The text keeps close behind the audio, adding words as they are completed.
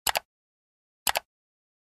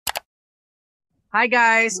Hi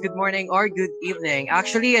guys, good morning or good evening.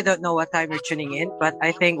 Actually, I don't know what time you're tuning in, but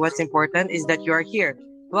I think what's important is that you are here.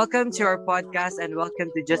 Welcome to our podcast and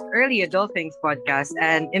welcome to Just Early Adulting podcast.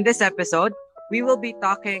 And in this episode, we will be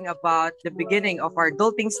talking about the beginning of our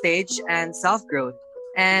adulting stage and self-growth.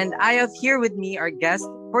 And I have here with me our guest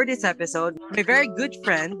for this episode, my very good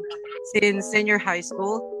friend since senior high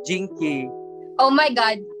school, Jinkie. Oh my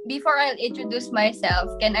God, before I'll introduce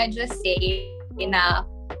myself, can I just say na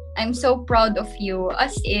I'm so proud of you,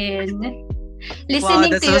 as in Wow,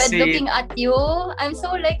 listening that's to so you and sweet. looking at you. I'm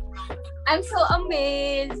so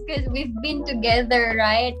amazed because we've been together,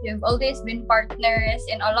 right? We've always been partners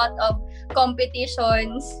in a lot of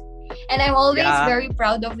competitions. And I'm always Yeah. very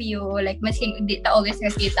proud of you. Like, maski hindi ta always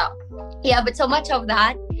nakita. Yeah, but so much of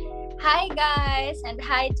that. Hi guys, and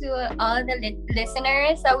hi to all the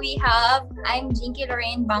listeners that we have. I'm Jinkie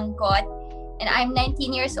Lorraine Bangkot, and I'm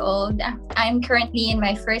 19 years old. I'm currently in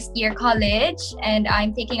my first year college, and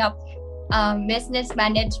I'm taking up business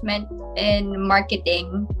management and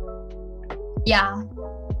marketing. Yeah,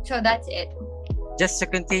 so that's it. Just to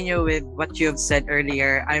continue with what you have said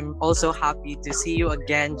earlier, I'm also happy to see you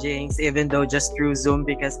again, Jinx, even though just through Zoom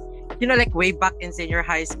because, like way back in senior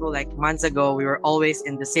high school, like months ago, we were always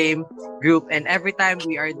in the same group. And every time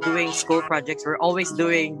we are doing school projects, we're always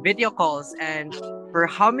doing video calls. And for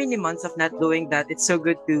how many months of not doing that, it's so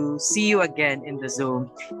good to see you again in the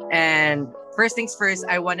Zoom. And first things first,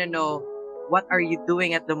 I want to know, what are you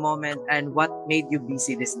doing at the moment and what made you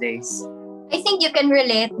busy these days? I think you can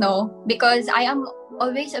relate, no? Because I am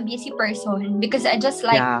always a busy person because I just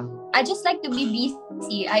like to be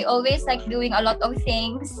busy. I always like doing a lot of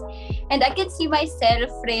things. And I can see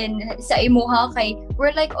myself rin sa imuha kay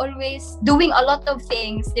we're like always doing a lot of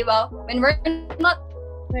things, di ba? When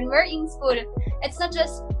we're in school, it's not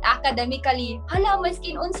just academically. Hala,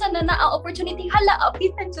 maskin unsa na opportunity. Hala,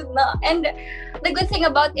 apitan jud na. And the good thing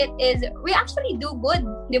about it is we actually do good,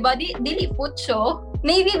 di ba? Dili putyo.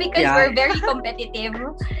 Maybe because we're very competitive.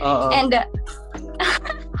 And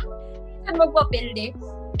magpapilde.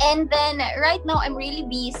 And then right now I'm really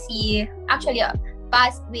busy. Actually,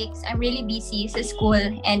 past weeks I'm really busy sa school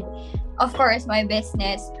and of course my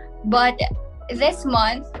business. But this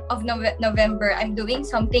month of November, I'm doing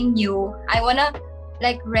something new. I wanna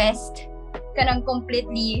rest kanang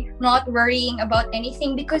completely, not worrying about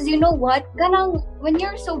anything because you know what? Kanang when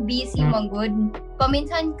you're so busy manggod,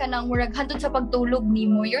 paminsan kanang murag hantod sa pagtulog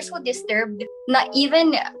nimo, you're so disturbed na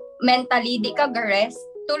even mentally di ka ga-rest.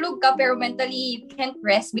 Tulog ka pero mentally you can't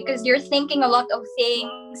rest because you're thinking a lot of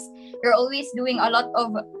things. You're always doing a lot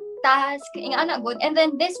of tasks. And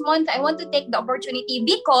then this month, I want to take the opportunity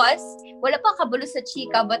because wala pa kabulo sa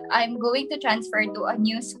chika but I'm going to transfer to a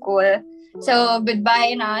new school. So,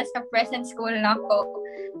 goodbye na sa present school na ako.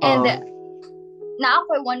 And na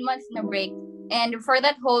ako 1 month na break. And for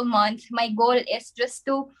that whole month, my goal is just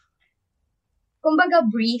to kumbaga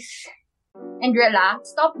breathe and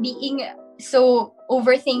relax. Stop being so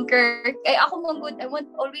overthinker. Kaya ako good. I want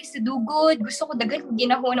always to do good. Gusto ko dagat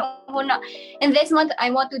ginahuna. And this month, I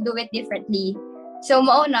want to do it differently. So,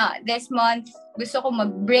 mauna, this month, gusto ko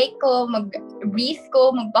mag-break ko, mag-breathe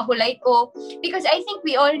ko, magpahulay ko. Because I think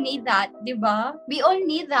we all need that, di ba? We all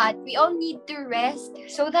need that. We all need to rest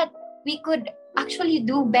so that we could actually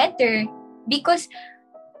do better. Because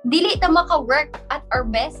dili ta maka-work at our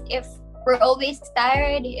best if we're always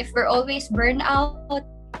tired, if we're always burned out.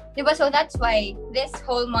 Diba? So that's why this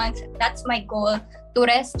whole month, that's my goal, to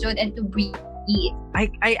rest jud and to breathe.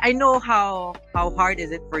 I know how hard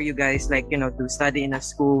is it for you guys to study in a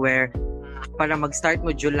school where para mag-start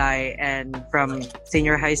mo July and from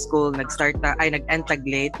senior high school nag-end tag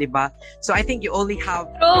late, diba? So I think you only have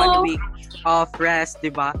 1 week of rest,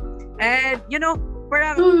 diba? And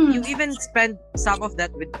parang you even spend some of that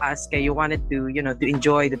with us kaya you wanted to to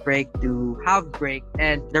enjoy the break, to have break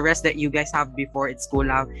and the rest that you guys have before it's school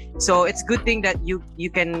out. So it's good thing that you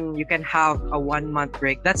can have a 1 month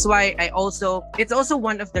break. That's why it's also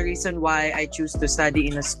one of the reason why I choose to study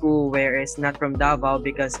in a school where it's not from Davao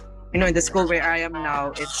because in the school where I am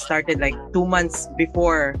now, it started 2 months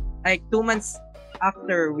before, 2 months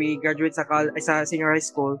after we graduate sa senior high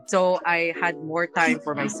school. So I had more time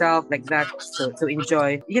for myself like that, so to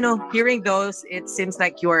enjoy. Hearing those, it seems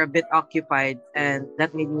like you are a bit occupied and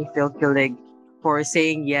that made me feel kilig for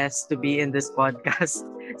saying yes to be in this podcast.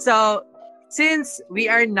 So since we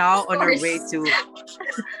are now on our way to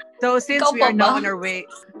since we are now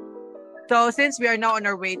on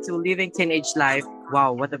our way to living teenage life,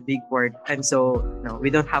 wow, what a big word. We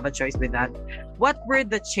don't have a choice with that. What were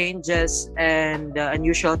the changes and the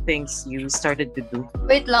unusual things you started to do?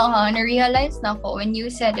 Wait lang ha, na-realize na ako when you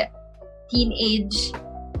said teenage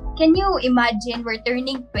Can you imagine we're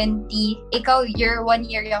turning 20? Ikaw, you're 1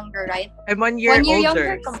 year younger, right? I'm 1 year 1 year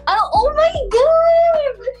older. younger. Oh my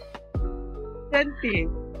God! 20.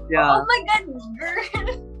 Yeah. Oh my God, girl.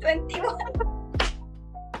 21.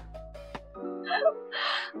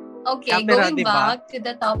 Okay, Kapira, going diba? back to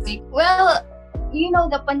the topic. Well,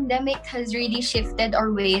 the pandemic has really shifted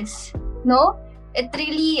our ways. No? It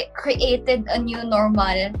really created a new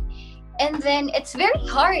normal. And then it's very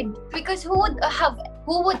hard because who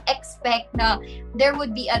would expect na there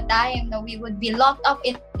would be a time that we would be locked up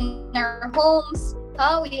in our homes?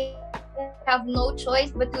 We have no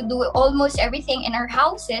choice but to do almost everything in our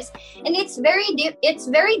houses, and it's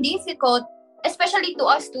very difficult, especially to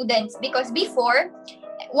us students, because before,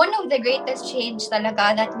 one of the greatest change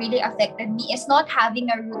talaga that really affected me is not having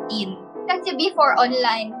a routine. Kasi before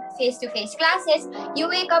online face-to-face classes, you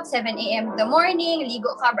wake up 7 a.m. in the morning,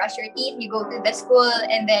 ligo ka, brush your teeth, you go to the school,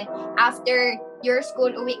 and then after your school,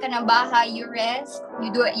 uwi ka ng bahay, you rest,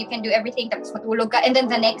 you can do everything, tapos matulog ka, and then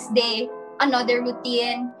the next day, another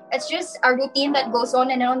routine. It's just a routine that goes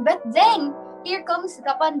on and on. But then, here comes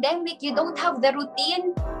the pandemic, you don't have the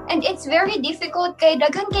routine, and it's very difficult kay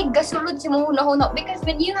daghan kay gasulod si mohuna-huna, because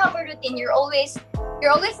when you have a routine, you're always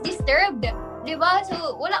disturbed. Diba?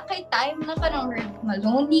 So, wala kay time na kanang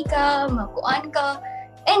malonely ka, makuan ka.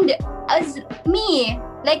 And as me,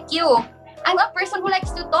 like you, I'm a person who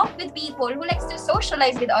likes to talk with people, who likes to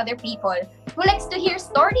socialize with other people, who likes to hear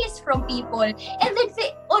stories from people. And then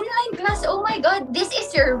the online class, oh my God, this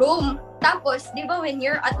is your room. Tapos, diba, when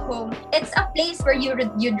you're at home, it's a place where you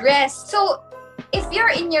rest. So, if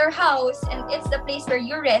you're in your house and it's the place where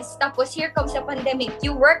you rest, tapos here comes the pandemic,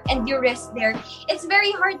 you work and you rest there, it's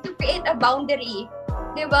very hard to create a boundary.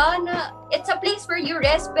 Diba? Na it's a place where you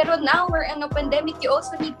rest, pero now we're in a pandemic, you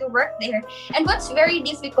also need to work there. And what's very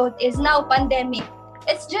difficult is now pandemic,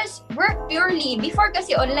 it's just work purely. Before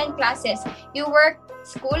kasi online classes, you work,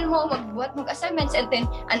 school mo, magbuhat mong assignments, and then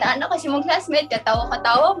ana-ana kasi mong classmate,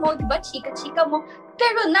 katawa-katawa mo, diba, chika-chika mo.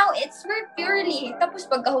 Pero now, it's work purely. Tapos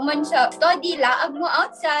pagkahuman sa study, laag mo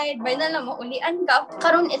outside, by na lang maulian ka.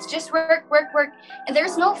 Karon, it's just work. And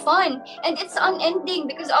there's no fun. And it's unending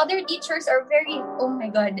because other teachers are very, oh my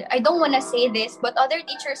God, I don't wanna say this, but other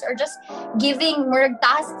teachers are just giving more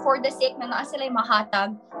task for the sake na naa sila'y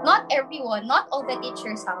mahatag. Not everyone, not all the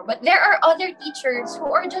teachers have, but there are other teachers who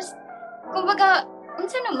are just, kumbaga,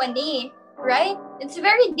 unsa naman eh, right? It's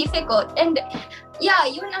very difficult. And yeah,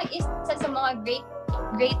 yun ang isa sa mga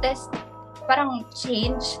greatest parang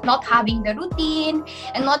change, not having the routine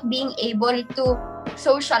and not being able to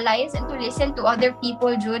socialize and to listen to other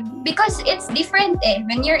people, Jude, because it's different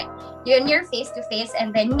when you're face to face.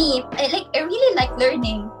 And then me, I really like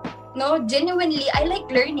learning. No, genuinely, I like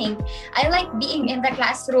learning. I like being in the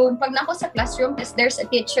classroom. Pag nako sa classroom, because there's a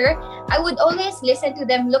teacher, I would always listen to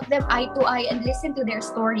them, look them eye to eye, and listen to their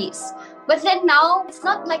stories. But then now, it's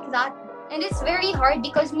not like that. And it's very hard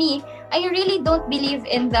because me, I really don't believe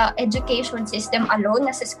in the education system alone,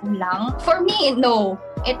 nasa school lang. For me, no.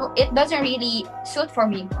 It doesn't really suit for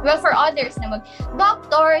me. Well, for others naman,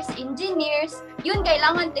 doctors, engineers, yun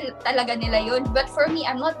kailangan talaga nila yun. But for me,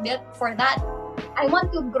 I'm not built for that. I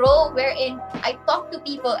want to grow wherein I talk to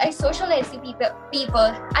people, I socialize with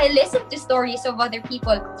people, I listen to stories of other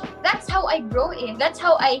people. That's how I grow That's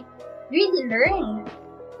how I really learn.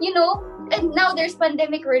 And now there's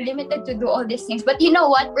pandemic, we're limited to do all these things. But you know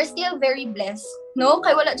what? We're still very blessed. No?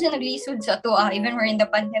 Kaya wala dyan naglisod sa to, even we're in the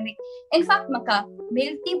pandemic. In fact,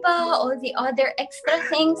 milti pa, all the other extra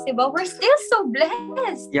things, diba? We're still so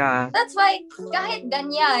blessed. Yeah. That's why, kahit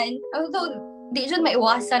ganyan, although di jud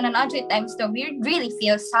maiwasan na nadyo times to we really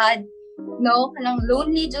feel sad, no, kanang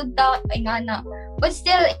lonely jud ta ingana, but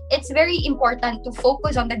still it's very important to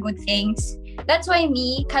focus on the good things. That's why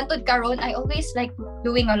me kantud karon, I always like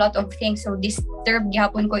doing a lot of things, so disturbed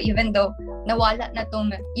gyapon ko even though nawala na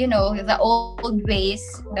tong the old ways,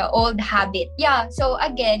 the old habit. Yeah, so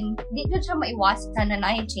again, di jud siya maiwasan na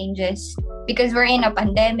naay changes because we're in a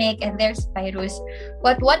pandemic and there's virus,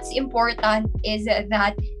 but what's important is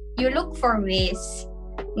that you look for ways.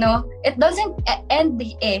 No, it doesn't end.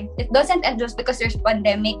 It doesn't end just because there's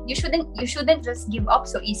pandemic. You shouldn't just give up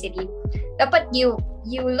so easily. Dapat you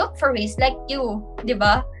look for ways, like you,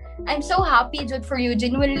 diba? I'm so happy, Jude, for you.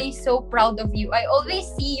 Genuinely so proud of you. I always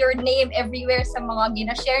see your name everywhere sa mga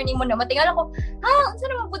gina-share ni mo na matingal ako, unsa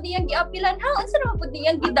naman pud niyang giapilan? Unsa naman pud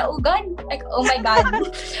niyang gidaugan? Like, oh my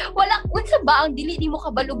God. Unsa ba ang dili nimo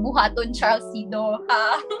kabalo buhaton, Charles Sido?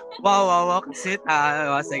 Wow. Sit.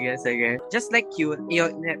 Sige. Just like you,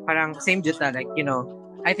 parang same Jude, like,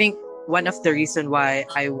 I think one of the reason why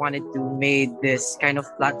I wanted to make this kind of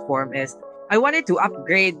platform is I wanted to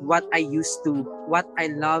upgrade what I used to, what I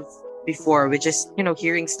love before, which is,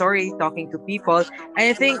 hearing story, talking to people.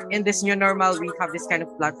 And I think in this new normal, we have this kind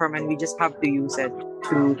of platform and we just have to use it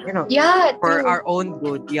to, Yeah, for true. our own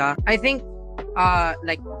good. Yeah. I think,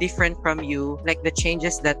 like different from you, like the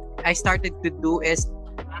changes that I started to do is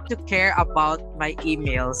to care about my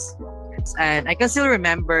emails. And I can still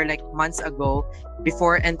remember like months ago,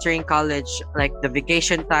 before entering college, like the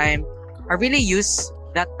vacation time, I really use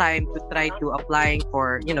that time to try to applying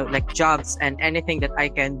for, like jobs and anything that I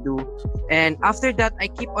can do. And after that, I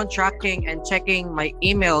keep on tracking and checking my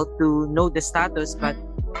email to know the status, but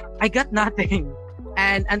I got nothing.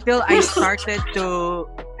 And until I started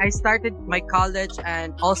my college,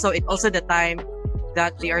 and also the time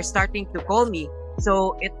that they are starting to call me.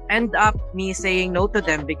 So it end up me saying no to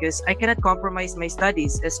them because I cannot compromise my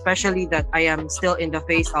studies, especially that I am still in the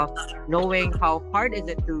phase of knowing how hard is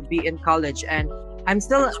it to be in college, and I'm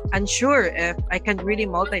still unsure if I can really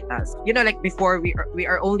multitask. Like before we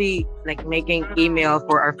are only like making email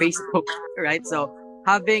for our Facebook, right? So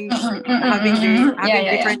having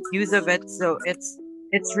different use of it, so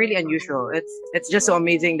it's really unusual. It's just so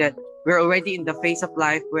amazing that we're already in the phase of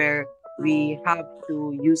life where we have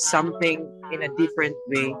to use something in a different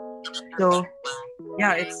way. So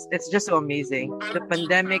yeah, it's just so amazing. The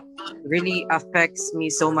pandemic really affects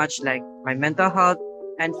me so much, like my mental health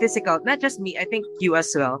and physical, not just me, I think you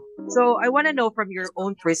as well. So I want to know from your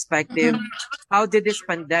own perspective, how did this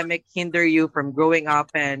pandemic hinder you from growing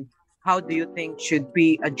up, and how do you think should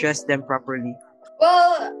we address them properly?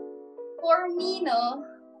 Well, for me, no,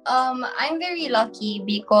 I'm very lucky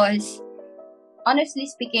because honestly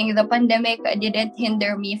speaking, the pandemic didn't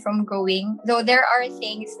hinder me from growing. Though there are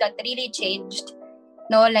things that really changed.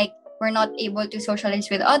 No, like we're not able to socialize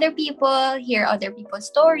with other people, hear other people's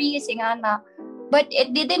stories, ingana. But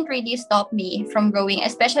it didn't really stop me from growing,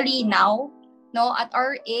 especially now. No, at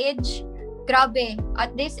our age, grabe,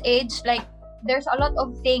 at this age, like there's a lot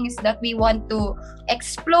of things that we want to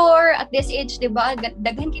explore at this age, diba?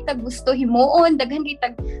 Daghan kita gusto himuon, daghan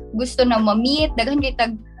kita gusto na ma-meet, daghan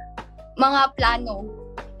kita mga plano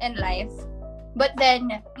in life. But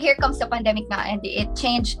then, here comes the pandemic na, and it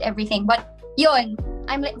changed everything. But yun,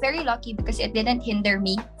 I'm very lucky because it didn't hinder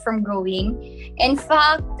me from growing. In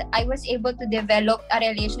fact, I was able to develop a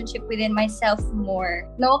relationship within myself more.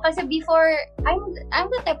 No, kasi before, I'm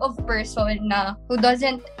the type of person na who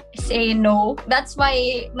doesn't say no. That's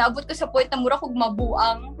why, naabot ko sa point na mura kong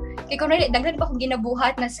mabuang. Kaya kung daghan pa akong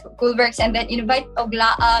ginabuhat na schoolworks and then invite og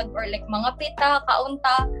laag or like mga pita,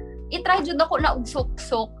 kaunta, itry jud ako na og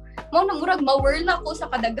sok-sok. Mo na murag ma-whirl na ako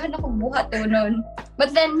sa kadaghan akong buhat nun.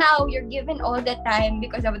 But then now, you're given all the time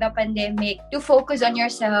because of the pandemic to focus on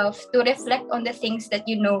yourself, to reflect on the things that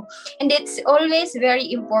you know. And it's always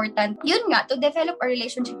very important, yun nga, to develop a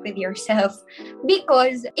relationship with yourself.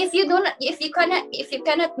 Because if you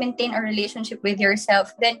cannot maintain a relationship with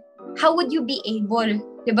yourself, then how would you be able,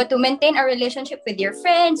 diba, to maintain a relationship with your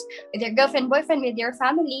friends, with your girlfriend, boyfriend, with your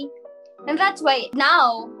family? And that's why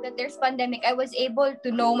now that there's pandemic, I was able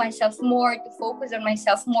to know myself more, to focus on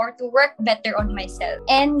myself more, to work better on myself.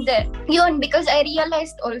 And yun, because I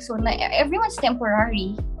realized also na everyone's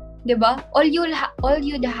temporary. Diba? All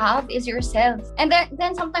you'd have is yourself. And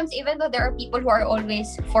then sometimes, even though there are people who are always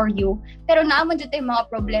for you, pero naaman dito yung mga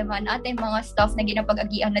problema, natin mga stuff na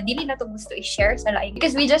ginapag-agian na dili na to gusto i-share sa lain.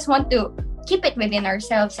 Because we just want to keep it within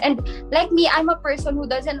ourselves. And like me, I'm a person who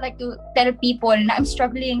doesn't like to tell people na I'm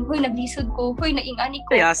struggling, huy, naglisod ko, huy, naingani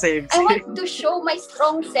ko. Yeah, same. I want to show my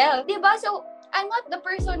strong self. Diba? So, I'm not the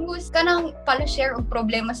person who's kanang pala-share og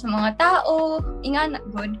problema sa mga tao, ingana,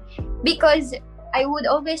 good. Because I would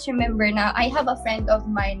always remember na I have a friend of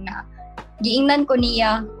mine na giingnan ko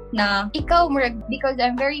niya na ikaw murag, because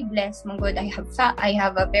I'm very blessed, mong God. I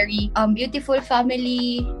have a very beautiful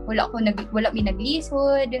family. Wala mi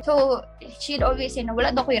naglisod. So she'd always say na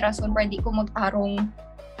wala daw ko'y rason para di ko magtarong,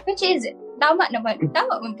 which is tama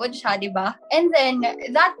man po siya, di ba? And then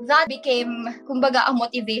that became kumbaga a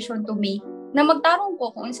motivation to me na magtarong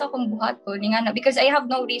ko kung sa akong buhat ko na, because I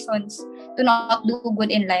have no reasons to not do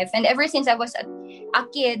good in life. And ever since I was a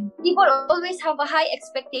kid, people always have a high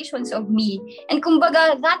expectations of me. And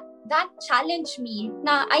kumbaga, that challenged me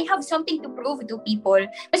na I have something to prove to people.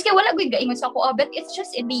 Maski wala ko'y gaingon sa ako, but it's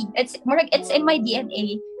just in me. It's in my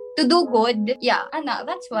DNA to do good. Yeah,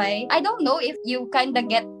 that's why. I don't know if you kind of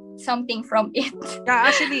get something from it.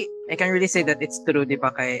 Yeah, actually, I can really say that it's true, di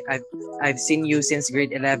ba? Kay I've seen you since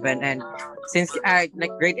grade 11, and since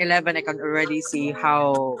like grade 11, I can already see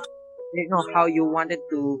how you wanted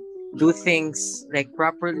to do things like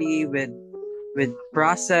properly with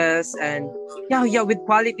process and with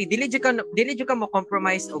quality. Dili jud ka mo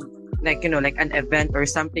compromise like like an event or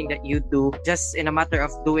something that you do just in a matter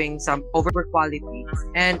of doing some over quality,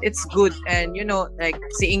 and it's good. And like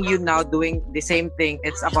seeing you now doing the same thing,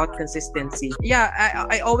 it's about consistency. Yeah,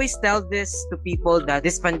 I always tell this to people that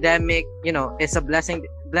this pandemic is a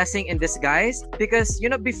blessing in disguise, because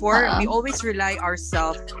before we always rely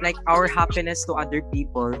ourselves, like our happiness, to other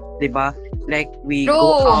people, diba? Like we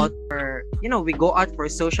go out for we go out for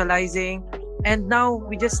socializing, and now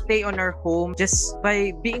we just stay on our home just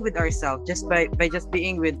by being with ourselves, just by just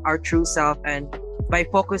being with our true self, and by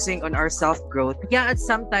focusing on our self-growth. Yeah, at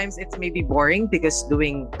sometimes it's maybe boring, because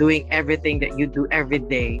doing everything that you do every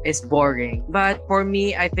day is boring. But for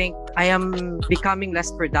me, I think I am becoming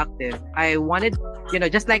less productive. I wanted,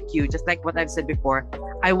 just like you, just like what I've said before,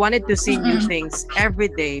 I wanted to see new things every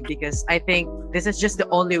day, because I think this is just the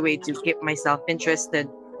only way to keep myself interested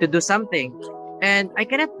to do something. And I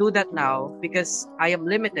cannot do that now because I am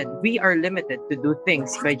limited. We are limited to do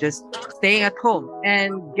things by just staying at home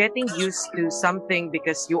and getting used to something,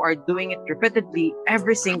 because you are doing it repeatedly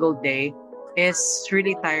every single day, is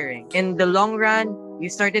really tiring. In the long run, you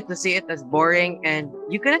started to see it as boring, and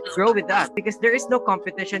you cannot grow with that, because there is no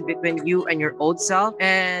competition between you and your old self,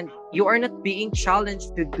 and you are not being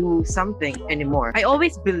challenged to do something anymore. I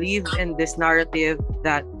always believe in this narrative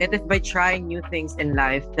that it is by trying new things in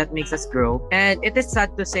life that makes us grow. And it is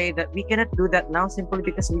sad to say that we cannot do that now, simply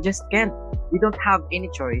because we just can't. We don't have any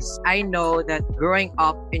choice. I know that growing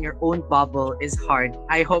up in your own bubble is hard.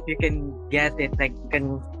 I hope you can get it, like you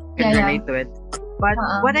can relate to it. But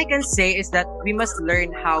what I can say is that we must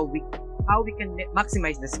learn how we can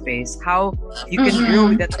maximize the space, how you can grow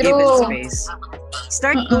with that given space.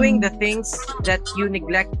 Start doing the things that you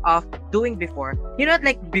neglect of doing before.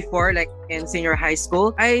 Like before, like in senior high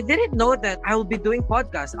school, I didn't know that I will be doing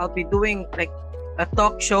podcasts. I'll be doing like a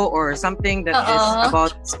talk show or something that is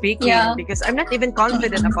about speaking, because I'm not even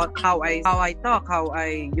confident about how I talk, how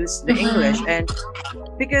I use the English. And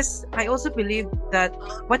because I also believe that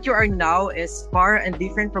what you are now is far and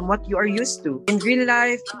different from what you are used to. In real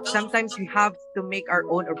life, sometimes we have to make our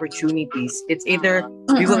own opportunities. It's either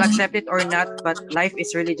we will accept it or not, but life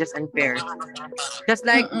is really just unfair. Just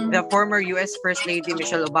like the former US First Lady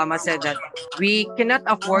Michelle Obama said that we cannot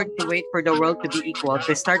afford to wait for the world to be equal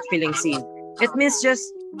to start feeling seen. It means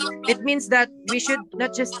that we should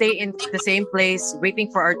not just stay in the same place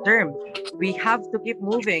waiting for our term. We have to keep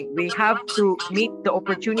moving. We have to meet the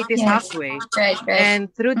opportunities halfway. Right.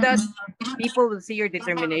 And through that, people will see your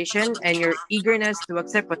determination and your eagerness to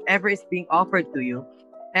accept whatever is being offered to you.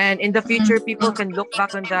 And in the future, people can look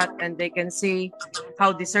back on that and they can see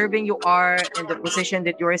how deserving you are in the position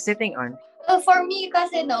that you are sitting on. For me,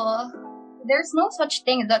 kasi there's no such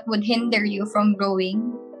thing that would hinder you from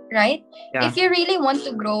growing. Right? Yeah. If you really want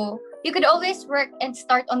to grow, you could always work and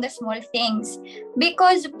start on the small things.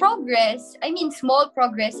 Because small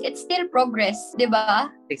progress, it's still progress,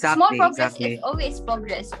 diba? Exactly. Small progress is always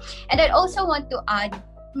progress. And I also want to add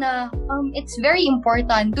na it's very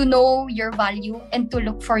important to know your value and to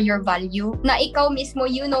look for your value. Na ikaw mismo,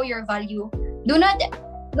 you know your value. Do not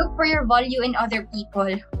look for your value in other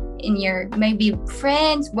people. In your maybe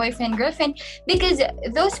friends, boyfriend, girlfriend, because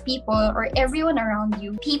those people or everyone around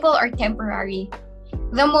you, people are temporary.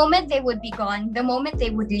 The moment they would be gone, the moment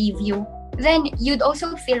they would leave you, then you'd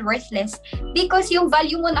also feel worthless because yung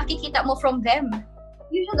value mo nakikita mo from them.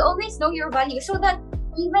 You should always know your value so that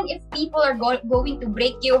even if people are going to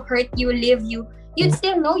break you, hurt you, leave you, you'd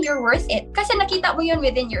still know you're worth it kasi nakita mo yun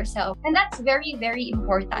within yourself. And that's very, very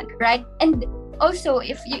important, right? And also,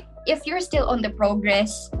 if you're still on the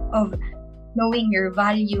progress of knowing your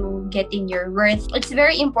value, getting your worth, it's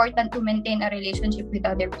very important to maintain a relationship with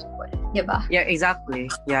other people, diba? Yeah, exactly.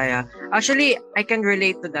 Yeah. Actually, I can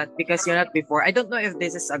relate to that because before, I don't know if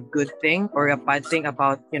this is a good thing or a bad thing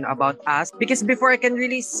about us. Because before, I can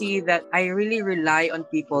really see that I really rely on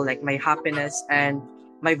people, like my happiness and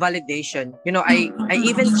my validation. I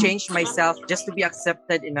even changed myself just to be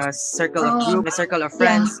accepted in a circle of group, a circle of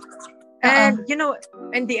friends. Yeah. And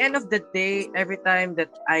in the end of the day, every time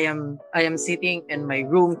that I am sitting in my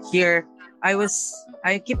room here,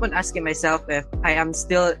 I keep on asking myself if I am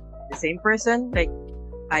still the same person, like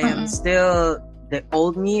I am still the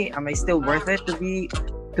old me. Am I still worth it to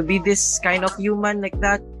be this kind of human like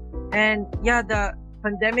that? And yeah, the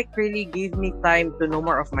pandemic really gave me time to know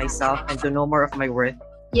more of myself and to know more of my worth.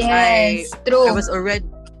 Yes, true. I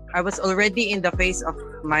was already in the phase of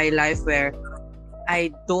my life where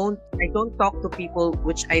I don't talk to people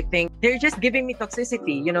which I think they're just giving me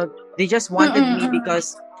toxicity. They just wanted me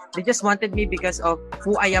because of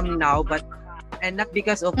who I am now, and not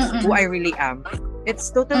because of who I really am. It's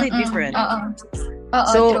totally different.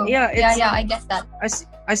 So true. yeah, I guess that.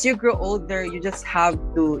 as you grow older, you just have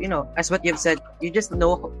to, as what you've said, you just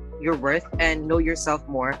know your worth and know yourself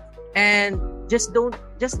more, and just don't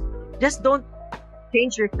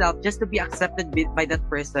change yourself just to be accepted by that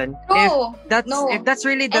person. No, If that's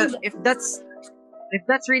really And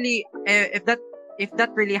if that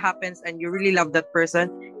really happens and you really love that person,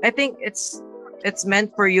 I think it's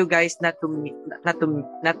meant for you guys not to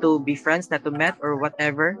be friends, not to met or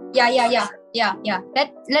whatever. yeah.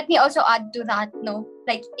 Let me also add to that. No,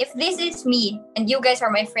 like if this is me and you guys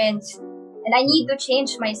are my friends, and I need to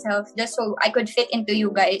change myself just so I could fit into you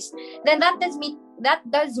guys, then that does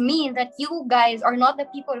mean that you guys are not the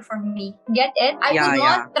people for me. Get it? I would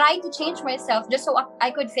not try to change myself just so I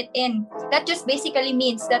could fit in. That just basically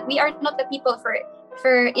means that we are not the people for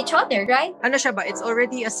each other, right? Ano siya ba? It's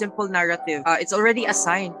already a simple narrative. It's already a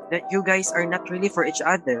sign that you guys are not really for each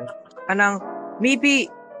other. Anang maybe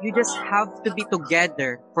you just have to be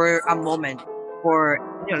together for a moment, for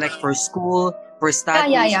like for school, for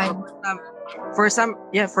studies, for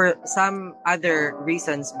some other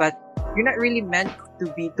reasons, but you're not really meant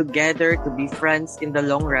to be together, to be friends in the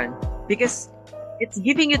long run, because it's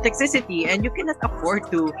giving you toxicity and you cannot afford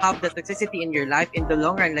to have the toxicity in your life in the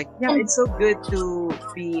long run. Like, it's so good to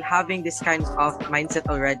be having this kind of mindset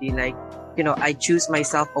already. Like, I choose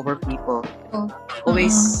myself over people.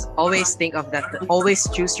 Always think of that. Always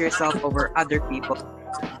choose yourself over other people,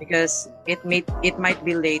 because it might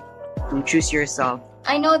be late to choose yourself.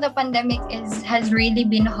 I know the pandemic has really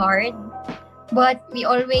been hard, but we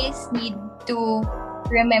always need to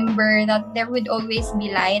remember that there would always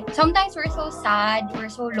be light. Sometimes we're so sad, we're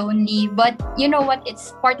so lonely, but you know what?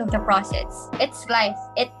 It's part of the process. It's life.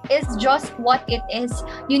 It is just what it is.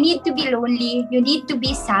 You need to be lonely. You need to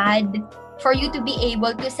be sad for you to be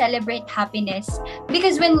able to celebrate happiness.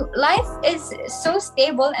 Because when life is so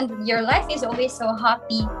stable and your life is always so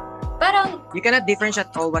happy, parang you cannot differentiate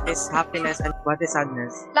all what is happiness and what is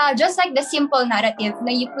sadness. Just like the simple narrative na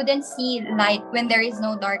you couldn't see light when there is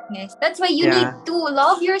no darkness. That's why you need to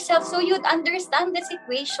love yourself so you'd understand the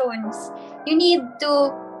situations. You need to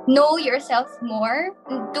know yourself more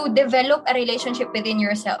to develop a relationship within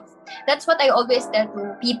yourself. That's what I always tell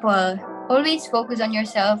to people. Always focus on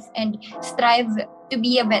yourself and strive to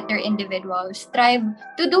be a better individual. Strive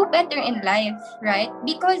to do better in life, right?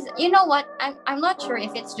 Because you know what? I'm not sure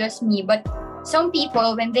if it's just me, but some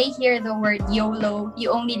people, when they hear the word YOLO, you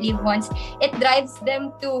only live once, it drives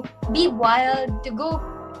them to be wild, to go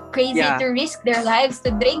crazy, to risk their lives,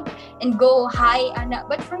 to drink and go high.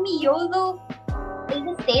 But for me, YOLO is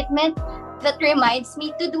a statement that reminds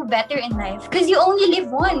me to do better in life. Because you only live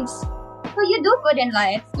once. So you do good in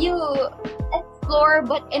life. You explore,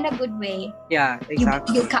 but in a good way. Yeah,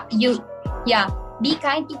 exactly. Be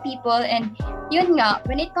kind to people. And yun nga,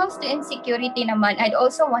 when it comes to insecurity naman, I'd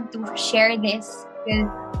also want to share this. Because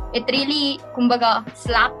it really, kumbaga,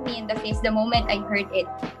 slapped me in the face the moment I heard it.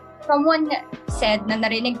 Someone said, na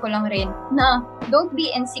narinig ko lang rin, na don't be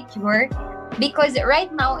insecure. Because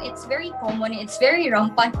right now, it's very common, it's very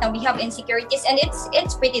rampant that we have insecurities, and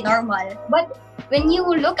it's pretty normal. But when you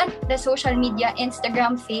look at the social media,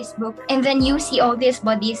 Instagram, Facebook, and then you see all these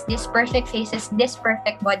bodies, these perfect faces, these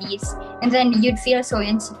perfect bodies, and then you'd feel so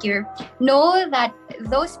insecure. Know that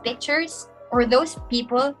those pictures or those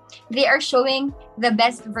people, they are showing the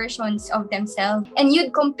best versions of themselves. And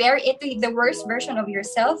you'd compare it to the worst version of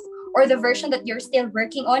yourself, or the version that you're still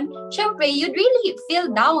working on, syempre, you'd really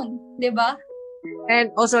feel down, diba? And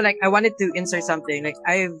also, like, I wanted to insert something. Like,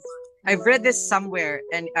 I've read this somewhere,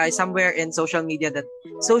 and somewhere in social media, that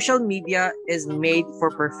social media is made for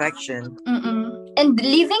perfection. And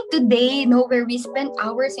living today, where we spend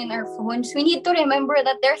hours in our phones, we need to remember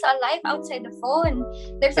that there's a life outside the phone.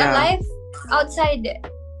 There's a life outside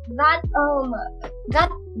that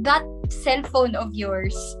cell phone of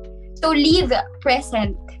yours. So live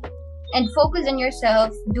present and focus on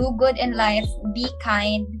yourself, do good in life, be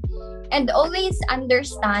kind, and always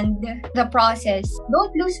understand the process.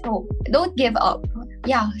 Don't lose hope. Don't give up.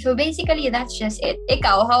 Yeah, so basically that's just it.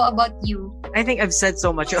 Ikaw, how about you? I think I've said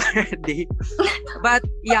so much already. But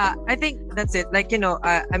yeah, I think that's it. Like,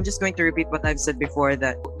 I'm just going to repeat what I've said before,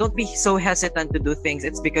 that don't be so hesitant to do things.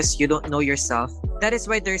 It's because you don't know yourself. That is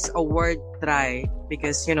why there's a word try,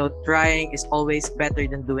 because, trying is always better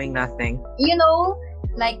than doing nothing.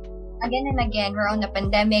 Like, again and again, we're on a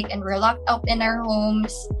pandemic and we're locked up in our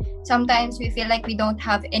homes. Sometimes we feel like we don't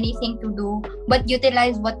have anything to do, but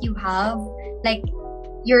utilize what you have, like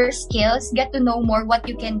your skills, get to know more what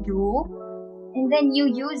you can do, and then you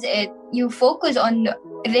use it. You focus on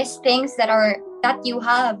these things that you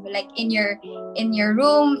have, like in your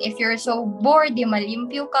room. If you're so bored, di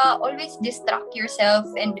malimpyo ka, always distract yourself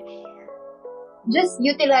and just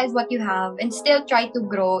utilize what you have and still try to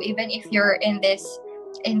grow even if you're in this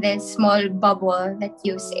small bubble that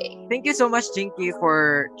you say. Thank you so much, Jinky,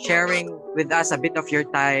 for sharing with us a bit of your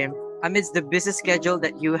time amidst the busy schedule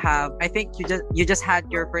that you have. I think you just had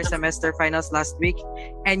your first semester finals last week,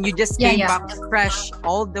 and you just came back fresh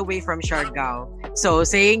all the way from Siargao. So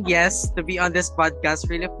saying yes to be on this podcast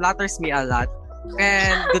really flatters me a lot.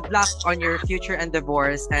 And good luck on your future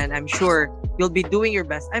endeavors, and I'm sure you'll be doing your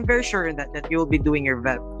best. I'm very sure that you'll be doing your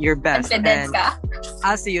best. And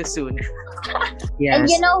I'll see you soon. Yes. And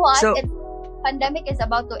you know what? So, pandemic is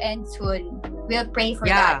about to end soon. We'll pray for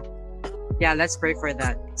that. Yeah, let's pray for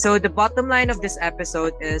that. So the bottom line of this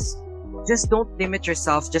episode is just don't limit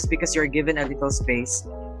yourself just because you're given a little space.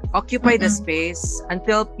 Occupy the space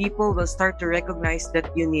until people will start to recognize that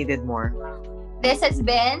you needed more. This has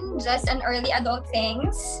been Just an Early Adult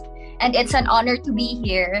Things, and it's an honor to be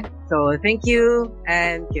here. So thank you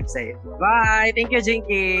and keep safe. Bye. Thank you,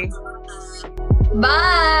 Jinky.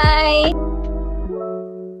 Bye.